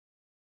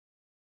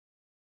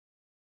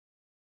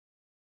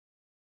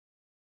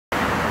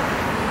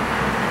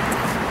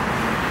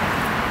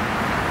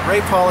Ray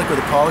Paulick with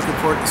the Paulick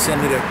Report, the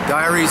Santa Anita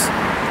Diaries.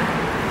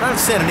 Not in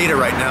Santa Anita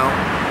right now.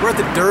 We're at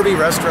the Derby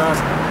restaurant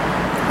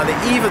on the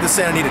eve of the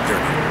Santa Anita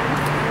Derby.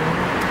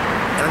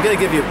 And I'm going to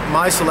give you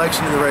my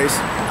selection of the race.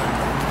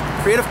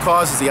 Creative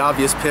Cause is the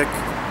obvious pick.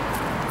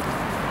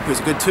 He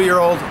was a good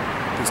 2-year-old.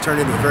 He's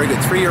turned into a very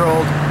good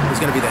 3-year-old. He's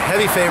going to be the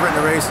heavy favorite in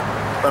the race,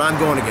 but I'm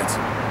going against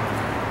him.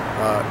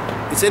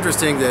 It's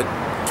interesting that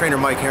trainer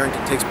Mike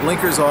Harrington takes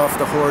blinkers off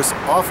the horse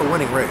off a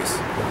winning race,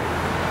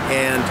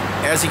 and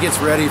as he gets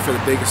ready for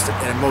the biggest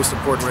and most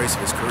important race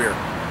of his career.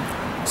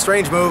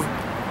 Strange move.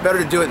 Better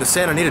to do it in the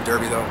Santa Anita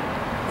Derby, though,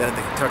 than at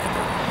the Kentucky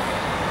Derby.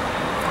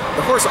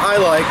 The horse I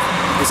like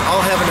is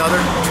I'll Have Another,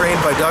 trained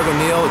by Doug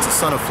O'Neill. It's a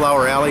son of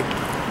Flower Alley.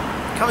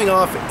 Coming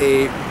off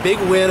a big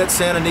win at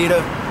Santa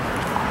Anita.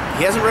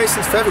 He hasn't raced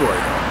since February,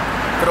 though.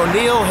 But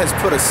O'Neill has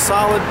put a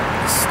solid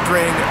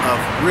string of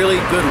really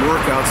good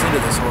workouts into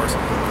this horse,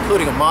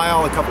 including a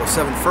mile, a couple of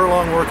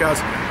 7-furlong workouts.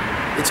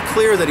 It's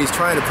clear that he's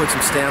trying to put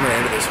some stamina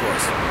into this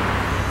horse.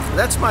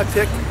 That's my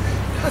pick.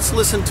 Let's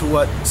listen to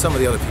what some of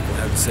the other people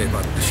have to say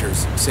about this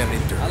year's Santa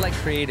Anita Derby. I like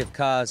Creative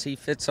Cause. He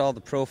fits all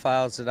the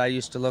profiles that I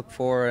used to look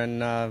for, and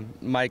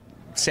my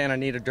Santa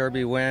Anita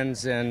Derby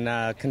wins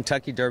and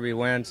Kentucky Derby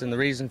wins, and the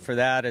reason for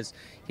that is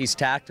he's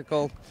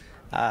tactical.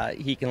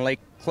 He can lay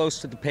close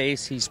to the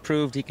pace. He's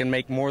proved he can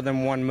make more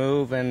than one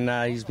move, and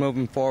he's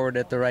moving forward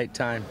at the right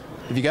time.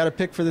 Have you got a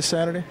pick for this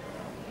Saturday?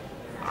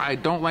 I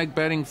don't like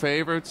betting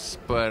favorites,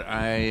 but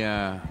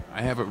I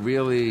have a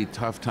really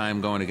tough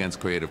time going against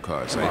Creative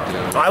Cause. I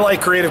do. I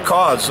like Creative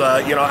Cause.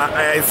 You know,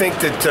 I think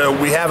that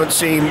we haven't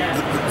seen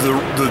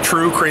the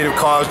true Creative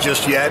Cause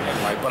just yet.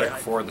 My pick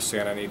for the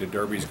Santa Anita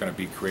Derby is going to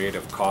be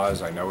Creative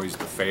Cause. I know he's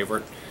the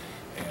favorite,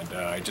 and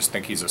I just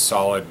think he's a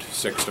solid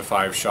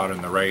 6-5 shot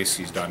in the race.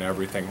 He's done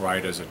everything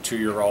right as a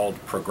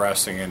 2-year-old,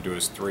 progressing into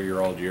his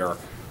 3-year-old year.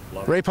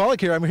 Ray Paulick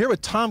here. I'm here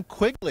with Tom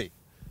Quigley,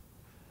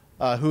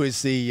 who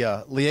is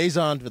the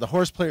liaison to the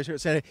horse players here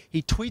at Santa Anita.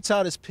 He tweets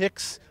out his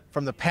picks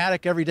from the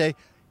paddock every day.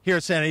 Here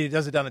at Santa Anita, he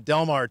does it down at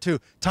Del Mar, too.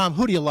 Tom,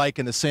 who do you like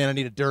in the Santa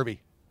Anita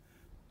Derby?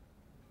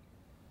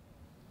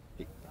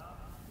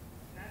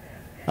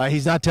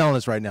 He's not telling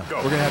us right now.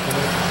 We're going to have to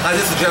wait. Hi,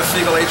 this is Jeff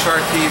Siegel,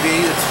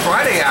 HRTV. It's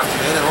Friday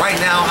afternoon, and right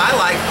now I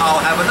like I'll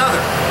Have Another.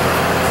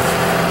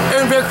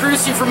 Aaron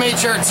Vercruysse from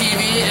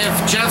HRTV.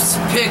 If Jeff's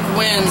pick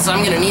wins,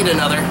 I'm going to need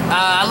another.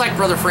 I like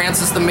Brother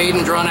Francis, the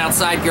maiden drawn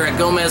outside. Garrett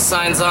Gomez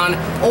signs on.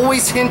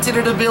 Always hinted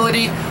at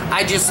ability.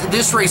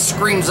 This race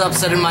screams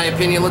upset in my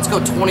opinion. Let's go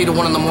 20-1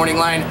 on the morning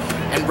line.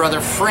 And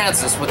Brother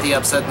Francis with the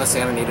upset in the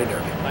Santa Anita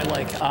Derby. I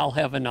like I'll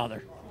Have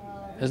Another.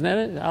 Isn't that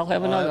it? I'll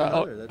have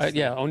another.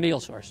 Yeah,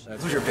 O'Neill's horse.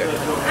 Who's your pick?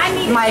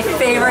 My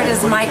favorite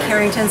is Mike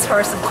Harrington's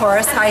horse, of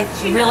course. I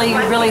really,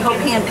 really hope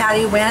he and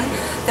Patty win.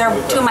 They're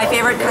two of my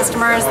favorite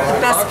customers,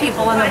 the best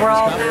people in the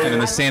world. And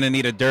in the Santa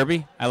Anita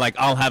Derby, I like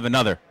I'll Have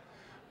Another.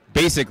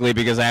 Basically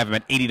because I have him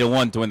at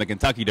 80-1 to win the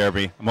Kentucky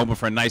Derby. I'm hoping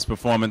for a nice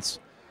performance.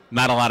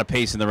 Not a lot of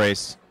pace in the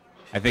race.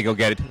 I think he'll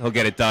get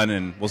it done,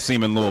 and we'll see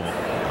him in Louisville.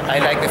 I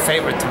like the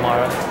favorite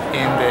tomorrow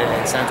in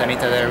the Santa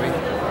Anita Derby.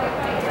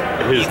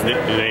 His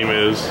name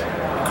is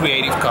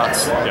Creative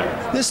Cause.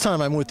 Yeah. This time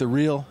I'm with the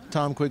real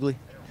Tom Quigley.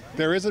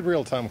 There is a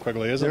real Tom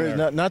Quigley, isn't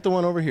there? Not the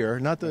one over here,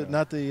 not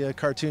the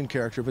cartoon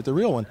character, but the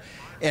real one.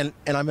 And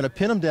I'm going to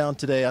pin him down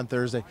today on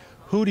Thursday.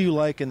 Who do you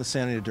like in the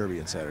Santa Anita Derby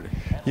on Saturday?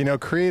 You know,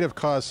 Creative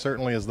Cause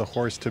certainly is the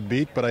horse to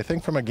beat, but I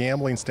think from a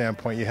gambling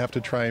standpoint, you have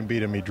to try and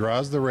beat him. He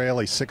draws the rail,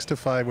 he's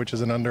 6-5, which is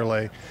an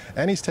underlay,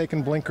 and he's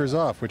taken blinkers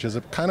off, which is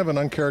kind of an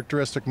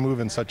uncharacteristic move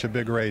in such a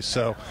big race.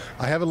 So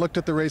I haven't looked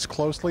at the race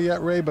closely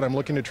yet, Ray, but I'm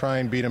looking to try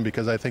and beat him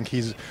because I think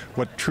he's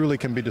what truly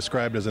can be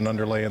described as an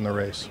underlay in the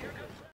race.